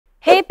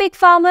pig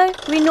farmer,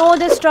 we know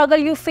the struggle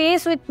you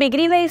face with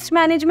piggery waste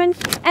management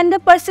and the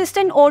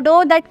persistent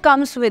odor that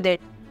comes with it.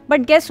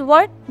 But guess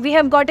what? We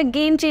have got a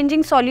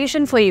game-changing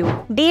solution for you.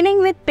 Dealing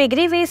with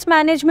piggery waste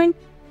management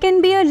can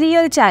be a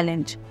real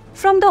challenge.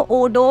 From the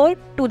odor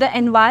to the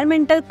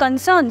environmental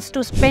concerns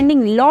to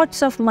spending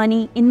lots of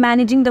money in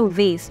managing the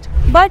waste.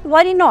 But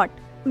worry not,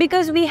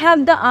 because we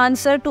have the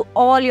answer to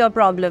all your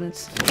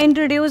problems.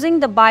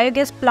 Introducing the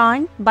biogas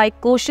plant by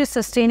Koshish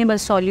Sustainable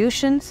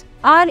Solutions.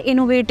 Our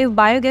innovative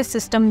biogas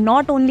system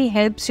not only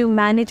helps you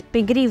manage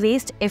piggery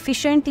waste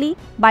efficiently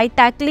by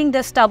tackling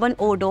the stubborn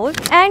odor,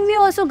 and we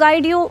also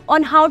guide you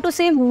on how to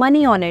save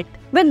money on it.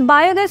 With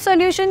biogas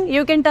solution,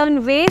 you can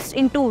turn waste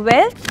into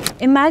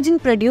wealth. Imagine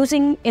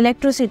producing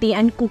electricity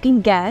and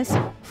cooking gas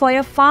for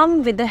your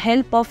farm with the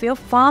help of your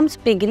farm's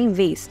piggery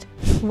waste,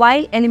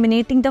 while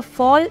eliminating the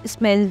foul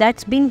smell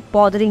that's been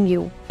bothering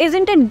you.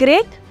 Isn't it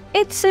great?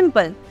 It's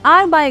simple.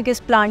 Our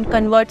biogas plant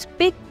converts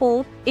pig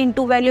poop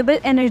into valuable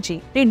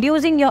energy,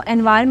 reducing your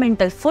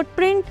environmental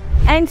footprint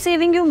and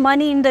saving you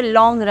money in the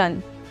long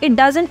run. It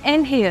doesn't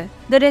end here.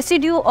 The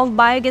residue of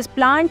biogas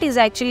plant is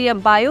actually a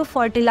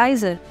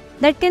bio-fertilizer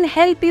that can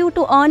help you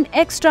to earn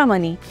extra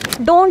money.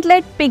 Don't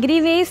let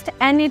piggery waste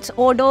and its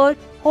odor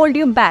hold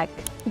you back.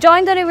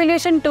 Join the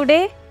revolution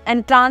today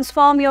and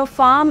transform your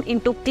farm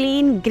into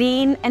clean,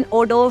 green and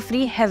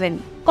odor-free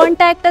heaven.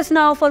 Contact us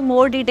now for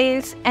more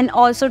details and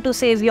also to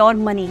save your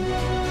money.